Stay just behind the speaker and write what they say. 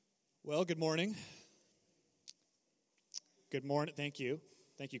Well, good morning. Good morning. Thank you.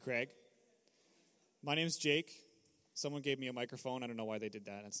 Thank you, Craig. My name's Jake. Someone gave me a microphone. I don't know why they did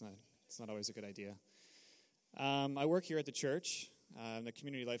that. It's not always a good idea. I work here at the church. I'm the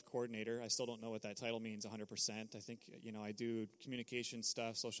community life coordinator. I still don't know what that title means 100%. I think, I do communication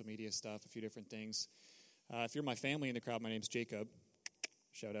stuff, social media stuff, a few different things. If you're my family in the crowd, my name's Jacob.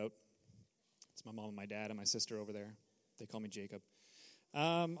 Shout out. It's my mom and my dad and my sister over there. They call me Jacob.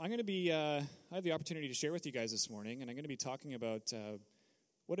 I'm going to be, I have the opportunity to share with you guys this morning, and I'm going to be talking about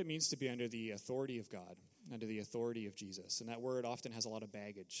what it means to be under the authority of God, under the authority of Jesus. And that word often has a lot of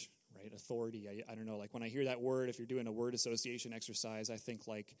baggage, right? Authority. I don't know, like when I hear that word, if you're doing a word association exercise, I think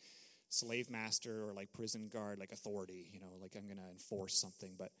like slave master or like prison guard, like authority, like I'm going to enforce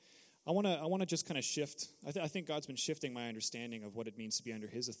something. But I want to just kind of shift. I think God's been shifting my understanding of what it means to be under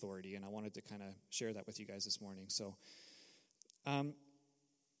his authority, and I wanted to kind of share that with you guys this morning. So,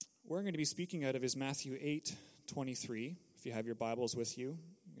 we're going to be speaking out of is Matthew 8:23. If you have your Bibles with you,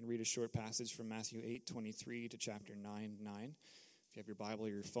 I'm going to read a short passage from Matthew 8:23 to chapter 9:9. If you have your Bible or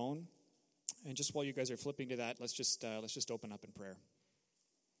your phone, and just while you guys are flipping to that, let's just open up in prayer.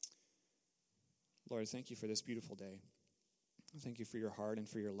 Lord, thank you for this beautiful day. Thank you for your heart and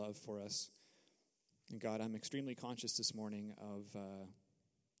for your love for us. And God, I'm extremely conscious this morning of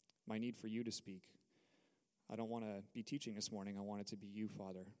my need for you to speak. I don't want to be teaching this morning. I want it to be you,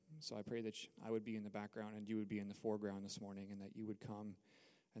 Father. So I pray that I would be in the background and you would be in the foreground this morning, and that you would come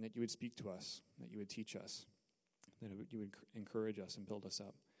and that you would speak to us, that you would teach us, that you would encourage us and build us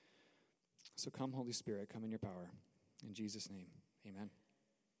up. So come, Holy Spirit, come in your power. In Jesus' name, amen.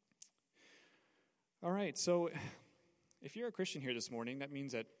 All right, so if you're a Christian here this morning, that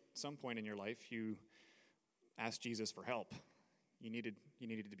means at some point in your life you asked Jesus for help. You needed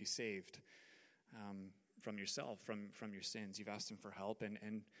to be saved. From yourself, from your sins. You've asked him for help.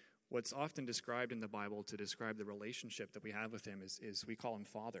 And what's often described in the Bible to describe the relationship that we have with him is we call him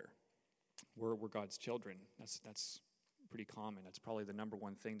Father. We're God's children. That's pretty common. That's probably the number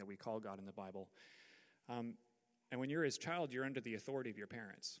one thing that we call God in the Bible. And when you're his child, you're under the authority of your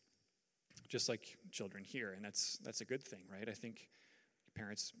parents, just like children here. And that's a good thing, right? I think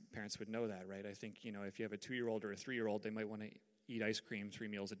parents would know that, right? I think, if you have a 2-year-old or a 3-year-old, they might want to eat ice cream 3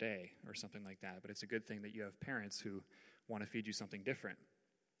 meals a day or something like that. But it's a good thing that you have parents who want to feed you something different.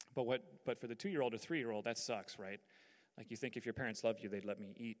 But for the 2-year-old or 3-year-old, that sucks, right? Like you think if your parents loved you, they'd let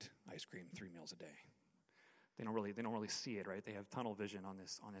me eat ice cream 3 meals a day. They don't really see it, right? They have tunnel vision on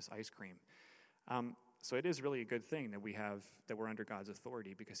this ice cream. So it is really a good thing that we're under God's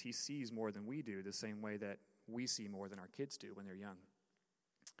authority, because he sees more than we do, the same way that we see more than our kids do when they're young.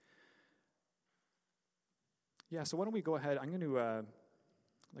 Yeah, so why don't we go ahead. I'm going to,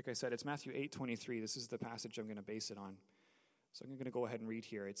 like I said, it's Matthew 8:23. This is the passage I'm going to base it on. So I'm going to go ahead and read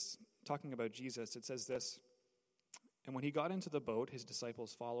here. It's talking about Jesus. It says this: "And when he got into the boat, his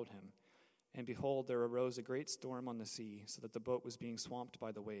disciples followed him. And behold, there arose a great storm on the sea, so that the boat was being swamped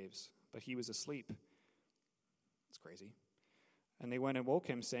by the waves. But he was asleep." It's crazy. "And they went and woke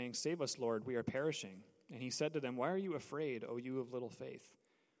him, saying, 'Save us, Lord, we are perishing.' And he said to them, 'Why are you afraid, O you of little faith?'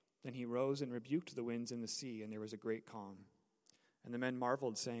 Then he rose and rebuked the winds and the sea, and there was a great calm. And the men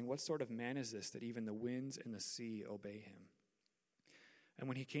marveled, saying, 'What sort of man is this, that even the winds and the sea obey him?' And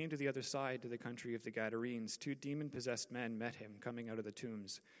when he came to the other side, to the country of the Gadarenes, 2 demon-possessed men met him, coming out of the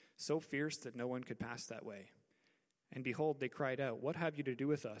tombs, so fierce that no one could pass that way. And behold, they cried out, 'What have you to do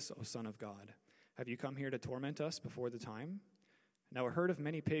with us, O Son of God? Have you come here to torment us before the time?' Now a herd of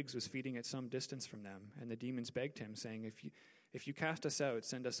many pigs was feeding at some distance from them, and the demons begged him, saying, 'If you cast us out,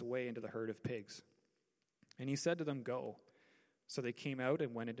 send us away into the herd of pigs.' And he said to them, 'Go.' So they came out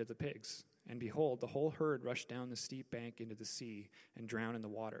and went into the pigs. And behold, the whole herd rushed down the steep bank into the sea and drowned in the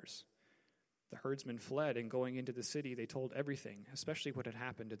waters. The herdsmen fled, and going into the city, they told everything, especially what had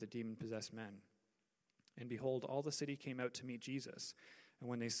happened to the demon-possessed men. And behold, all the city came out to meet Jesus. And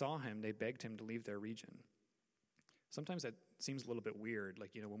when they saw him, they begged him to leave their region." Sometimes that seems a little bit weird,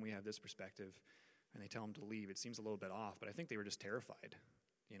 like, when we have this perspective and they tell him to leave, it seems a little bit off, but I think they were just terrified.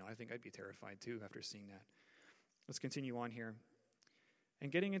 I think I'd be terrified too after seeing that. Let's continue on here.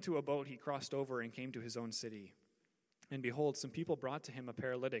 "And getting into a boat, he crossed over and came to his own city. And behold, some people brought to him a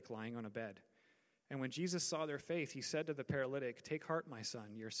paralytic lying on a bed. And when Jesus saw their faith, he said to the paralytic, 'Take heart, my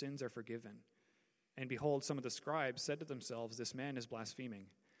son, your sins are forgiven.' And behold, some of the scribes said to themselves, 'This man is blaspheming.'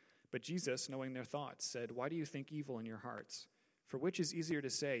 But Jesus, knowing their thoughts, said, 'Why do you think evil in your hearts? For which is easier to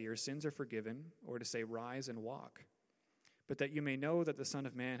say, your sins are forgiven, or to say, rise and walk? But that you may know that the Son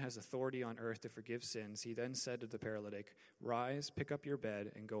of Man has authority on earth to forgive sins,' he then said to the paralytic, 'Rise, pick up your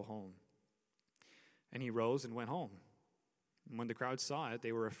bed, and go home.' And he rose and went home. And when the crowd saw it,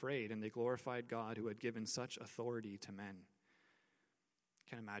 they were afraid, and they glorified God who had given such authority to men.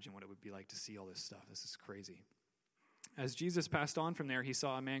 Can't imagine what it would be like to see all this stuff. This is crazy. As Jesus passed on from there, he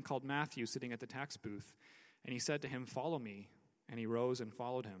saw a man called Matthew sitting at the tax booth, and he said to him, "Follow me." And he rose and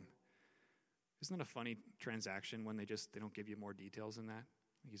followed him. Isn't that a funny transaction when they don't give you more details than that?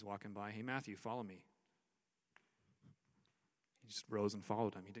 He's walking by, "Hey, Matthew, follow me." He just rose and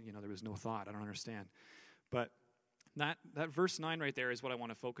followed him. He didn't, there was no thought. I don't understand. But that verse 9 right there is what I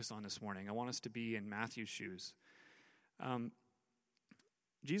want to focus on this morning. I want us to be in Matthew's shoes.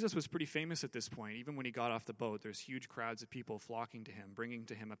 Jesus was pretty famous at this point. Even when he got off the boat, there's huge crowds of people flocking to him, bringing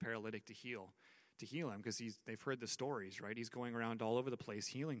to him a paralytic to heal him, because they've heard the stories, right? He's going around all over the place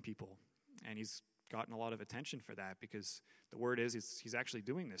healing people, and he's gotten a lot of attention for that because the word is he's actually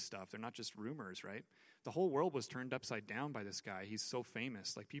doing this stuff. They're not just rumors, right? The whole world was turned upside down by this guy. He's so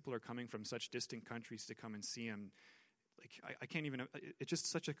famous. Like, people are coming from such distant countries to come and see him. Like, I can't even, it's just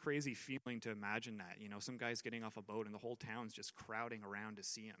such a crazy feeling to imagine that. Some guy's getting off a boat and the whole town's just crowding around to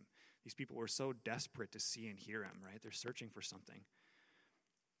see him. These people were so desperate to see and hear him, right? They're searching for something.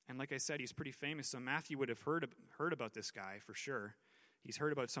 And like I said, he's pretty famous, so Matthew would have heard about this guy for sure. He's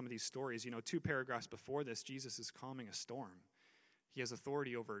heard about some of these stories. 2 paragraphs before this, Jesus is calming a storm. He has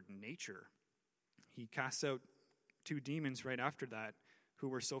authority over nature. He casts out 2 demons right after that who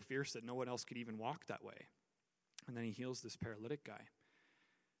were so fierce that no one else could even walk that way. And then he heals this paralytic guy.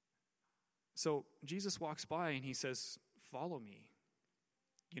 So Jesus walks by and he says, "Follow me."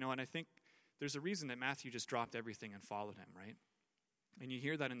 And I think there's a reason that Matthew just dropped everything and followed him, right? And you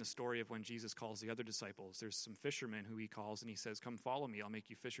hear that in the story of when Jesus calls the other disciples. There's some fishermen who he calls and he says, "Come follow me, I'll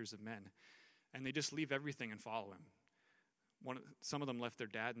make you fishers of men." And they just leave everything and follow him. Some of them left their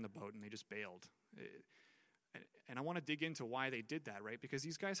dad in the boat and they just bailed. And I want to dig into why they did that, right? Because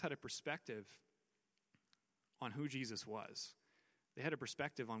these guys had a perspective on who Jesus was. They had a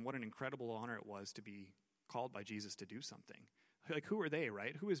perspective on what an incredible honor it was to be called by Jesus to do something. Like, who are they,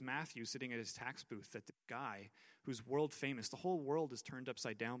 right? Who is Matthew sitting at his tax booth, that the guy who's world famous, the whole world is turned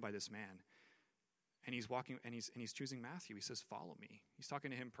upside down by this man. And he's walking, and he's choosing Matthew. He says, "Follow me." He's talking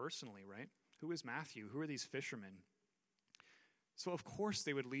to him personally, right? Who is Matthew? Who are these fishermen? So of course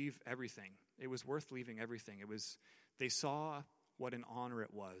they would leave everything. It was worth leaving everything. They saw what an honor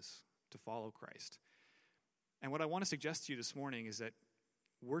it was to follow Christ. And what I want to suggest to you this morning is that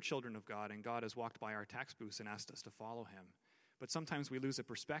we're children of God, and God has walked by our tax booths and asked us to follow him. But sometimes we lose a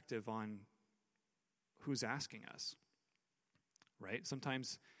perspective on who's asking us, right?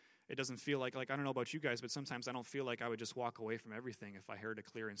 Sometimes it doesn't feel like I don't know about you guys, but sometimes I don't feel like I would just walk away from everything if I heard a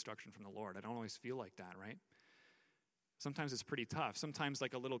clear instruction from the Lord. I don't always feel like that, right? Sometimes it's pretty tough. Sometimes,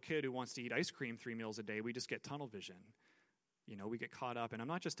 like a little kid who wants to eat ice cream 3 meals a day, we just get tunnel vision. We get caught up. And I'm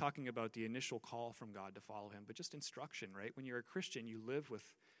not just talking about the initial call from God to follow him, but just instruction, right? When you're a Christian, you live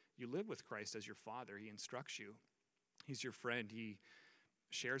with Christ as your father. He instructs you. He's your friend. He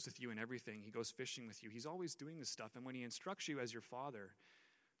shares with you in everything. He goes fishing with you. He's always doing this stuff. And when he instructs you as your father,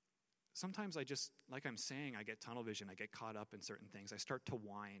 sometimes I get tunnel vision. I get caught up in certain things. I start to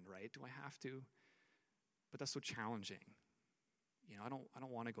whine, right? Do I have to? But that's so challenging. I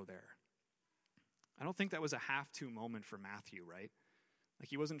don't want to go there. I don't think that was a have-to moment for Matthew, right? Like,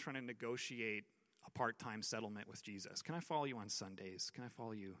 he wasn't trying to negotiate a part-time settlement with Jesus. Can I follow you on Sundays? Can I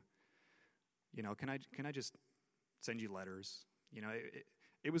follow you? Can I just send you letters?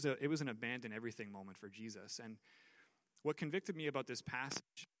 It was an abandon everything moment for Jesus. And what convicted me about this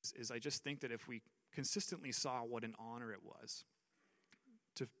passage is I just think that if we consistently saw what an honor it was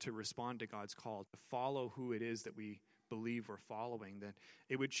to respond to God's call, to follow who it is that we believe we're following, that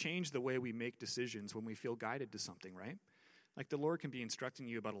it would change the way we make decisions when we feel guided to something, right? Like, the Lord can be instructing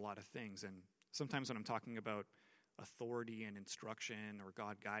you about a lot of things, and sometimes when I'm talking about authority and instruction or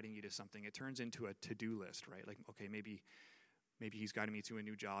God guiding you to something, it turns into a to-do list, right? Like, okay, maybe he's guiding me to a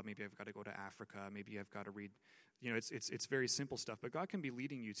new job, maybe I've got to go to Africa, maybe I've got to read, it's very simple stuff, but God can be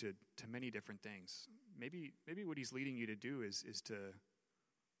leading you to many different things. Maybe what he's leading you to do is to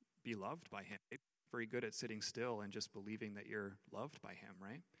be loved by him. Very good at sitting still and just believing that you're loved by him,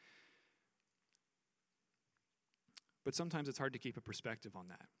 right? But sometimes it's hard to keep a perspective on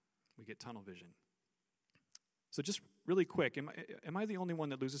that. We get tunnel vision. So just really quick, am I the only one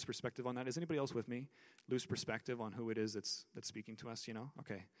that loses perspective on that? Is anybody else with me? Lose perspective on who it is that's speaking to us,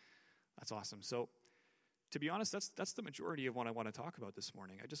 Okay, that's awesome. So to be honest, that's the majority of what I want to talk about this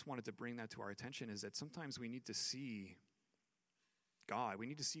morning. I just wanted to bring that to our attention, is that sometimes we need to see God. We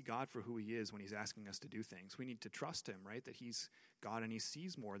need to see God for who he is when he's asking us to do things. We need to trust him, right? That he's God and he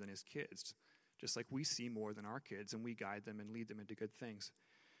sees more than his kids, just like we see more than our kids, and we guide them and lead them into good things.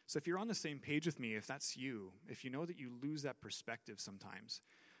 So if you're on the same page with me, if that's you, if you know that you lose that perspective sometimes,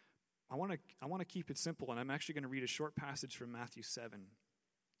 I want to keep it simple, and I'm actually going to read a short passage from Matthew 7.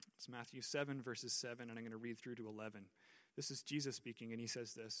 It's Matthew 7, verses 7, and I'm going to read through to 11. This is Jesus speaking, and he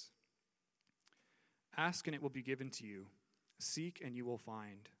says this: "Ask, and it will be given to you. Seek, and you will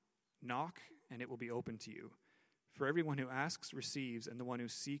find. Knock, and it will be opened to you. For everyone who asks receives, and the one who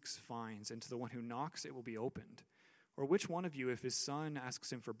seeks finds, and to the one who knocks it will be opened. Or which one of you, if his son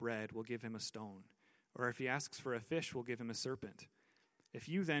asks him for bread, will give him a stone? Or if he asks for a fish, will give him a serpent? If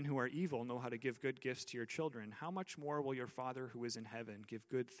you then, who are evil, know how to give good gifts to your children, how much more will your Father who is in heaven give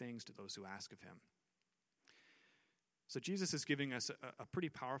good things to those who ask of him?" So Jesus is giving us a pretty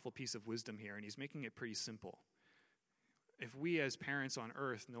powerful piece of wisdom here, and he's making it pretty simple. If we as parents on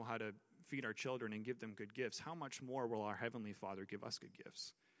earth know how to feed our children and give them good gifts, how much more will our Heavenly Father give us good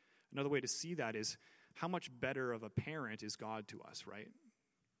gifts? Another way to see that is, how much better of a parent is God to us, right?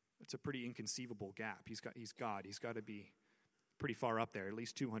 It's a pretty inconceivable gap. He's God. He's got to be pretty far up there, at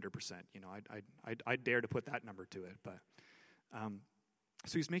least 200%. I'd dare to put that number to it. But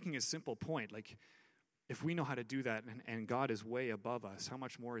so he's making a simple point. Like, if we know how to do that, and God is way above us, how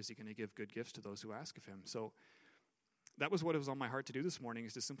much more is he going to give good gifts to those who ask of him? So that was what was on my heart to do this morning,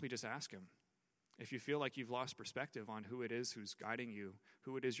 is to simply just ask him. If you feel like you've lost perspective on who it is who's guiding you,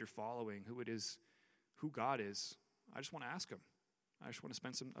 who it is you're following, who God is, I just want to ask him. I just want to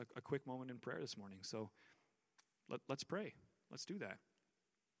spend a quick moment in prayer this morning. So let's pray. Let's do that.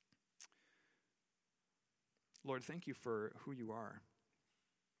 Lord, thank you for who you are.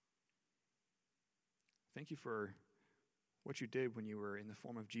 Thank you for what you did when you were in the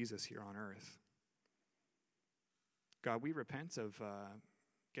form of Jesus here on earth. God, we repent of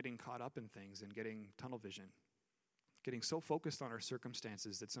getting caught up in things and getting tunnel vision, getting so focused on our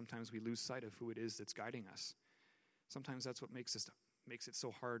circumstances that sometimes we lose sight of who it is that's guiding us. Sometimes that's what makes it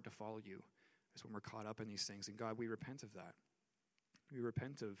so hard to follow you, is when we're caught up in these things. And God, we repent of that. We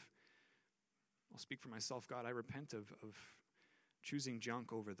repent of, I'll speak for myself, God, I repent of choosing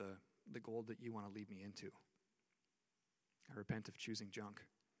junk over the gold that you want to lead me into. I repent of choosing junk.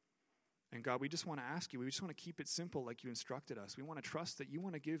 And God, we just want to ask you, we just want to keep it simple like you instructed us. We want to trust that you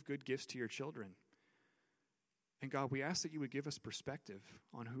want to give good gifts to your children. And God, we ask that you would give us perspective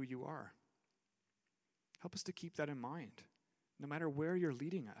on who you are. Help us to keep that in mind, no matter where you're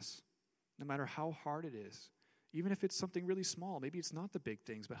leading us, no matter how hard it is. Even if it's something really small, maybe it's not the big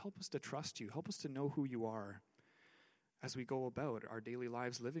things, but help us to trust you. Help us to know who you are as we go about our daily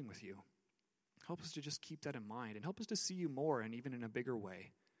lives living with you. Help us to just keep that in mind, and help us to see you more and even in a bigger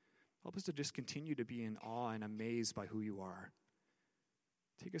way. Help us to just continue to be in awe and amazed by who you are.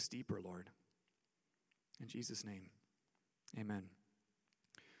 Take us deeper, Lord. In Jesus' name, amen.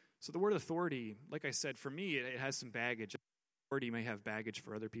 So the word authority, like I said, for me, it has some baggage. Authority may have baggage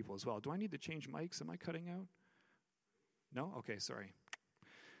for other people as well. Do I need to change mics? Am I cutting out? No? Okay, sorry.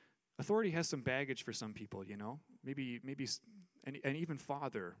 Authority has some baggage for some people, Maybe, and even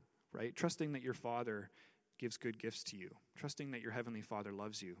father, right? Trusting that your father gives good gifts to you. Trusting that your heavenly Father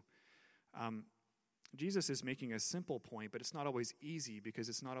loves you. Jesus is making a simple point, but it's not always easy, because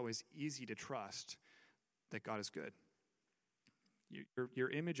it's not always easy to trust that God is good. Your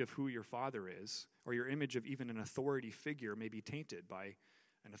image of who your father is, or your image of even an authority figure, may be tainted by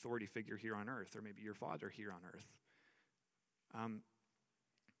an authority figure here on earth, or maybe your father here on earth.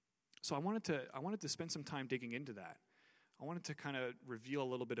 So I wanted to spend some time digging into that. I wanted to kind of reveal a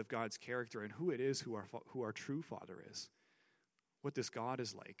little bit of God's character and who it is who our true Father is, what this God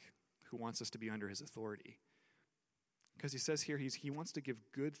is like, who wants us to be under his authority. Because he says here he wants to give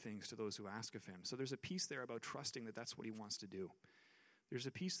good things to those who ask of him. So there's a piece there about trusting that that's what he wants to do. There's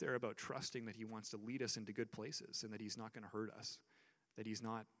a piece there about trusting that he wants to lead us into good places, and that he's not going to hurt us, that he's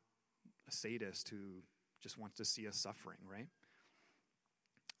not a sadist who just wants to see us suffering, right?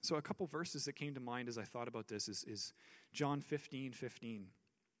 So a couple verses that came to mind as I thought about this is John 15:15.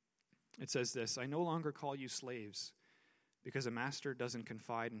 It says this: "I no longer call you slaves, because a master doesn't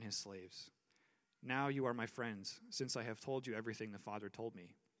confide in his slaves. Now you are my friends, since I have told you everything the Father told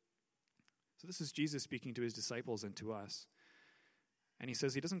me." So this is Jesus speaking to his disciples and to us. And he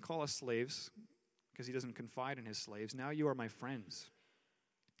says he doesn't call us slaves because he doesn't confide in his slaves. Now you are my friends.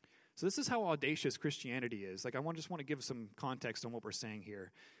 So this is how audacious Christianity is. I just want to give some context on what we're saying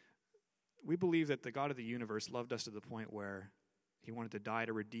here. We believe that the God of the universe loved us to the point where he wanted to die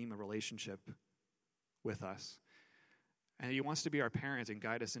to redeem a relationship with us. And he wants to be our parent and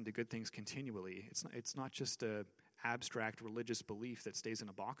guide us into good things continually. It's not just an abstract religious belief that stays in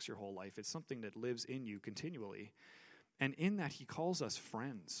a box your whole life. It's something that lives in you continually. And in that, he calls us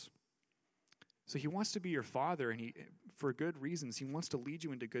friends. So he wants to be your father, and for good reasons. He wants to lead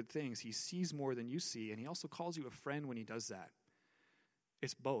you into good things. He sees more than you see, and he also calls you a friend when he does that.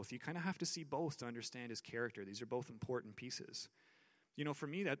 It's both. You kind of have to see both to understand his character. These are both important pieces. For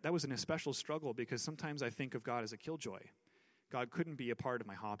me, that was an especial struggle because sometimes I think of God as a killjoy. God couldn't be a part of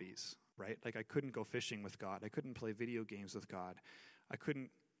my hobbies, right? Like I couldn't go fishing with God. I couldn't play video games with God. I couldn't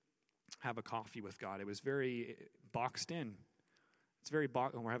have a coffee with God. It was very boxed in. It's very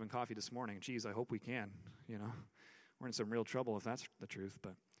and we're having coffee this morning. Geez, I hope we can, We're in some real trouble if that's the truth.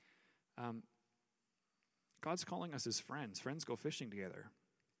 But God's calling us as friends. Friends go fishing together.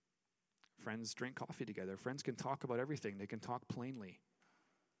 Friends drink coffee together. Friends can talk about everything. They can talk plainly.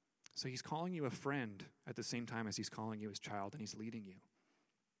 So he's calling you a friend at the same time as he's calling you his child, and he's leading you.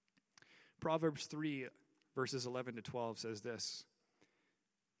 Proverbs 3, verses 11 to 12 says this,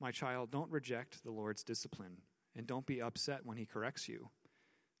 "My child, don't reject the Lord's discipline, and don't be upset when he corrects you.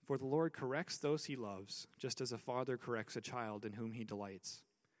 For the Lord corrects those he loves, just as a father corrects a child in whom he delights."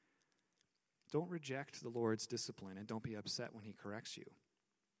 Don't reject the Lord's discipline, and don't be upset when he corrects you.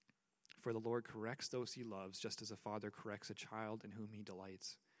 For the Lord corrects those he loves, just as a father corrects a child in whom he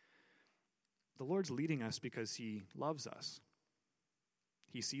delights. The Lord's leading us because he loves us.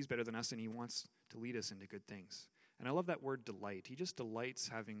 He sees better than us, and he wants to lead us into good things. And I love that word delight. He just delights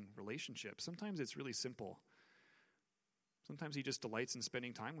having relationships. Sometimes it's really simple. Sometimes he just delights in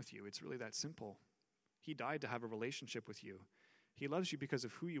spending time with you. It's really that simple. He died to have a relationship with you. He loves you because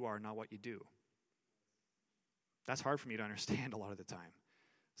of who you are, not what you do. That's hard for me to understand a lot of the time.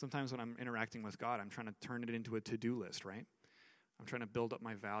 Sometimes when I'm interacting with God, I'm trying to turn it into a to-do list, right? I'm trying to build up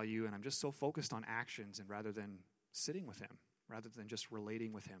my value, and I'm just so focused on actions and rather than sitting with him, rather than just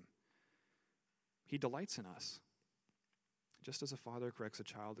relating with him. He delights in us, just as a father corrects a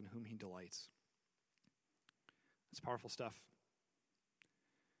child in whom he delights. It's powerful stuff.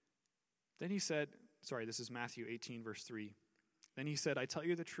 Then he said, this is Matthew 18, verse 3. Then he said, "I tell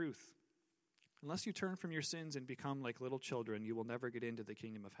you the truth. Unless you turn from your sins and become like little children, you will never get into the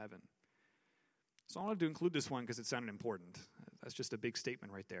kingdom of heaven." So I wanted to include this one because it sounded important. That's just a big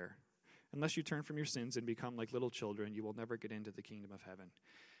statement right there. Unless you turn from your sins and become like little children, you will never get into the kingdom of heaven.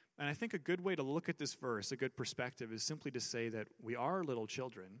 And I think a good way to look at this verse, a good perspective, is simply to say that we are little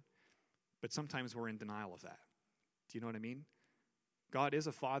children, but sometimes we're in denial of that. Do you know what I mean? God is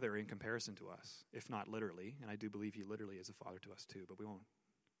a father in comparison to us, if not literally, and I do believe he literally is a father to us too, but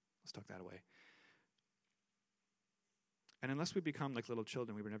let's tuck that away. And unless we become like little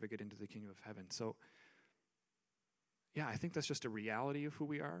children, we will never get into the kingdom of heaven. So, yeah, I think that's just a reality of who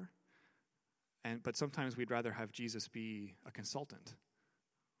we are. But sometimes we'd rather have Jesus be a consultant,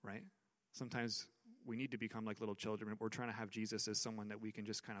 right? Sometimes we need to become like little children. We're trying to have Jesus as someone that we can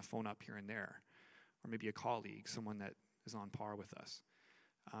just kind of phone up here and there, or maybe a colleague, someone that is on par with us.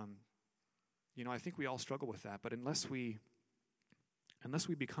 I think we all struggle with that. But unless we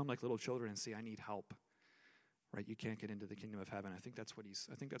become like little children and say, "I need help," right? You can't get into the kingdom of heaven. I think that's what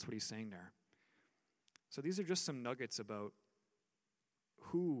he's saying there. So these are just some nuggets about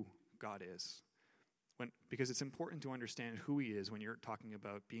who God is. Because it's important to understand who he is when you're talking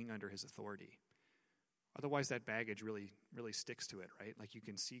about being under his authority. Otherwise, that baggage really, really sticks to it, right? Like you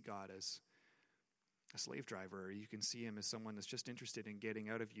can see God as a slave driver, or you can see him as someone that's just interested in getting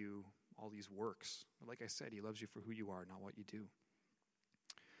out of you all these works. But like I said, he loves you for who you are, not what you do.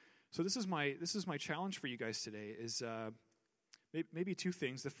 So this is my challenge for you guys today is maybe two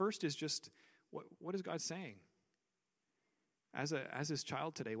things. The first is just what is God saying? As his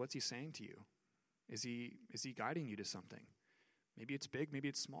child today, what's he saying to you? Is he guiding you to something? Maybe it's big, maybe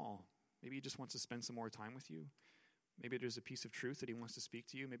it's small. Maybe he just wants to spend some more time with you. Maybe there's a piece of truth that he wants to speak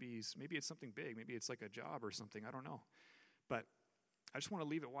to you. Maybe it's something big. Maybe it's like a job or something. I don't know. But I just want to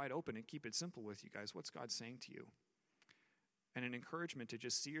leave it wide open and keep it simple with you guys. What's God saying to you? And an encouragement to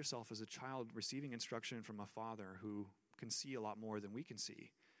just see yourself as a child receiving instruction from a father who can see a lot more than we can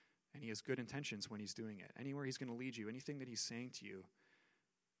see. And he has good intentions when he's doing it. Anywhere he's going to lead you, anything that he's saying to you.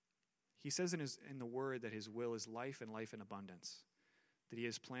 He says in the word that his will is life and life in abundance. That he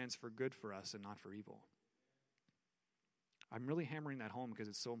has plans for good for us and not for evil. I'm really hammering that home because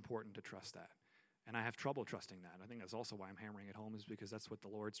it's so important to trust that. And I have trouble trusting that. I think that's also why I'm hammering it home, is because that's what the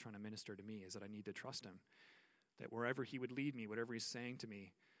Lord's trying to minister to me, is that I need to trust him. That wherever he would lead me, whatever he's saying to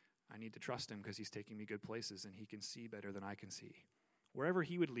me, I need to trust him because he's taking me good places and he can see better than I can see. Wherever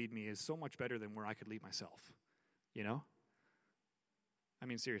he would lead me is so much better than where I could lead myself. You know? I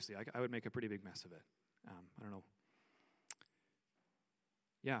mean, seriously, I would make a pretty big mess of it. I don't know.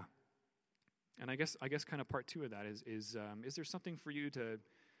 Yeah. And I guess kind of part two of that is there something for you to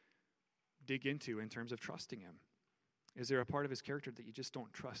dig into in terms of trusting him? Is there a part of his character that you just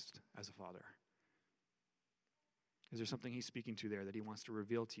don't trust as a father? Is there something he's speaking to there that he wants to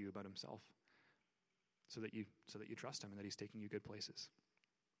reveal to you about himself so that you trust him and that he's taking you good places?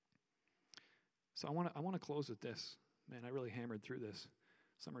 So I want to close with this. Man, I really hammered through this.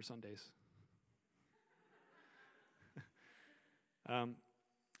 Summer Sundays. I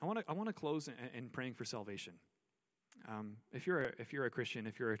want to close in praying for salvation. If you're a Christian,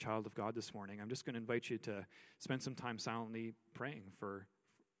 if you're a child of God this morning, I'm just going to invite you to spend some time silently praying for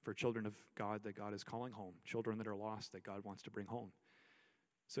children of God that God is calling home, children that are lost that God wants to bring home.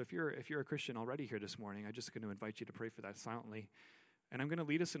 So if you're a Christian already here this morning, I'm just going to invite you to pray for that silently. And I'm going to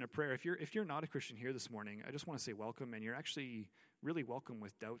lead us in a prayer. If you're not a Christian here this morning, I just want to say welcome, and you're actually really welcome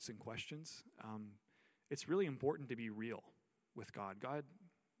with doubts and questions. It's really important to be real with God. God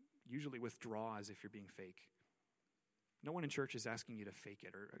usually withdraws if you're being fake. No one in church is asking you to fake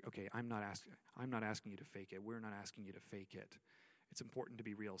it, or okay, I'm not asking you to fake it. We're not asking you to fake it. It's important to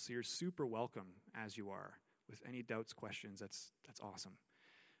be real. So you're super welcome as you are with any doubts, questions. That's awesome.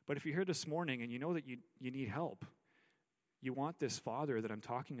 But if you're here this morning and you know that you need help, you want this Father that I'm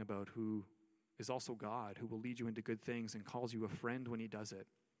talking about who is also God, who will lead you into good things and calls you a friend when he does it.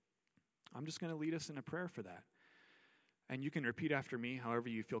 I'm just going to lead us in a prayer for that. And you can repeat after me however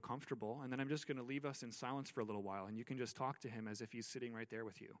you feel comfortable, and then I'm just going to leave us in silence for a little while, and you can just talk to him as if he's sitting right there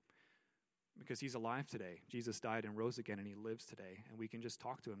with you. Because he's alive today. Jesus died and rose again, and he lives today, and we can just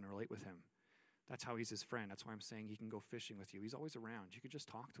talk to him and relate with him. That's how he's his friend. That's why I'm saying he can go fishing with you. He's always around. You could just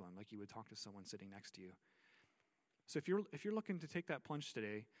talk to him like you would talk to someone sitting next to you. So if you're looking to take that plunge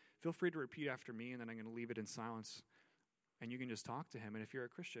today, feel free to repeat after me, and then I'm going to leave it in silence. And you can just talk to him. And if you're a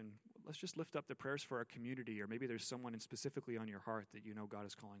Christian, let's just lift up the prayers for our community, or maybe there's someone specifically on your heart that you know God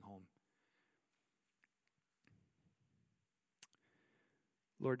is calling home.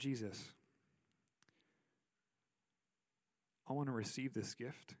 Lord Jesus, I want to receive this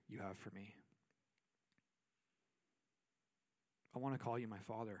gift you have for me. I want to call you my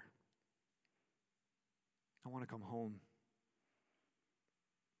Father. I want to come home.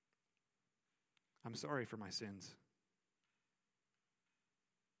 I'm sorry for my sins.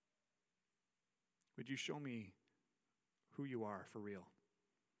 Would you show me who you are for real?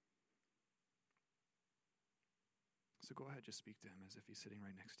 So go ahead, just speak to him as if he's sitting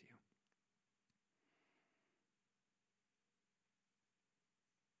right next to you.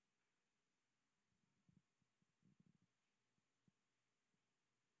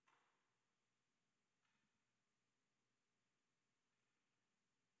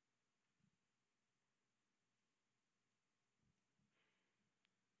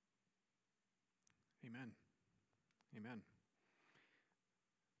 Amen. Amen.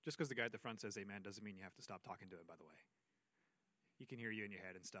 Just because the guy at the front says amen doesn't mean you have to stop talking to him, by the way. He can hear you in your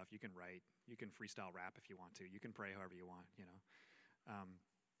head and stuff. You can write. You can freestyle rap if you want to. You can pray however you want, you know.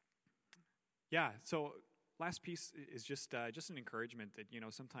 So last piece is just an encouragement that, you know,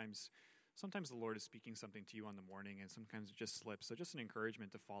 sometimes the Lord is speaking something to you on the morning, and sometimes it just slips. So just an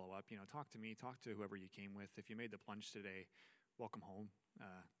encouragement to follow up. You know, talk to me. Talk to whoever you came with. If you made the plunge today, welcome home.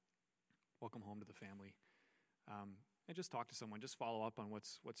 Welcome home to the family. And just talk to someone. Just follow up on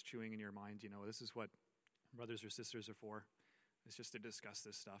what's chewing in your mind. You know, this is what brothers or sisters are for. It's just to discuss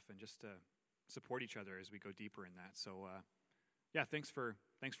this stuff and just to support each other as we go deeper in that. So, thanks for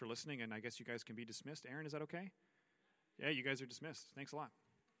listening, and I guess you guys can be dismissed. Aaron, is that okay? Yeah, you guys are dismissed. Thanks a lot.